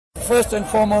first and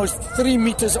foremost 3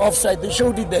 meters offside. They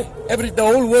showed it there. The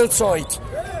whole world saw it.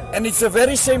 And it's the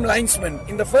very same linesman.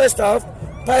 In the first half,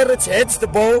 Pirates heads the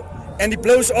ball and he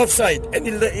blows offside. And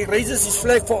he raises his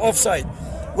flag for offside.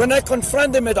 When I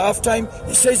confront him at halftime,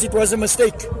 he says it was a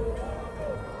mistake.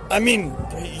 I mean,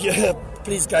 yeah,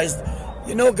 please guys,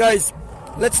 guys,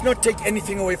 let's not take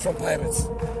anything away from Pirates.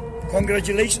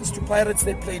 Congratulations to Pirates,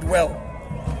 they played well.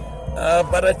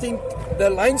 But I think the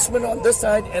linesman on this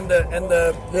side and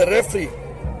the referee,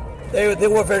 they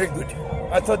were very good.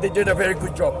 I thought they did a very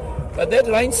good job. But that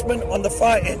linesman on the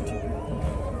far end,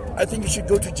 I think you should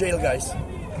go to jail, guys.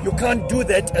 You can't do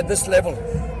that at this level.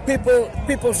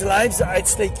 People's lives are at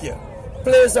stake here.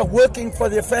 Players are working for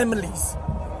their families.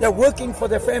 They're working for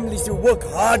their families. They work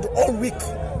hard all week.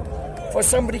 For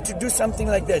somebody to do something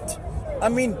like that, I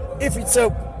mean, if it's a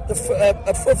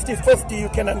 50-50, you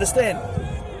can understand.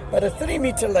 But a 3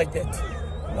 meter like that,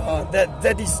 no,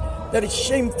 that is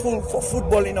shameful for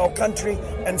football in our country,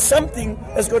 and something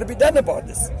has got to be done about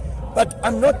this. But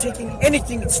I'm not taking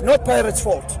anything. It's not Pirates'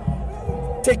 fault.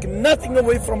 Take nothing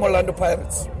away from Orlando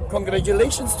Pirates.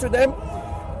 Congratulations to them.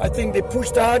 I think they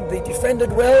pushed hard. They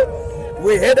defended well.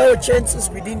 We had our chances.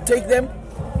 We didn't take them.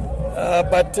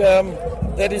 But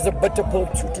that is a bitter pill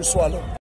to swallow.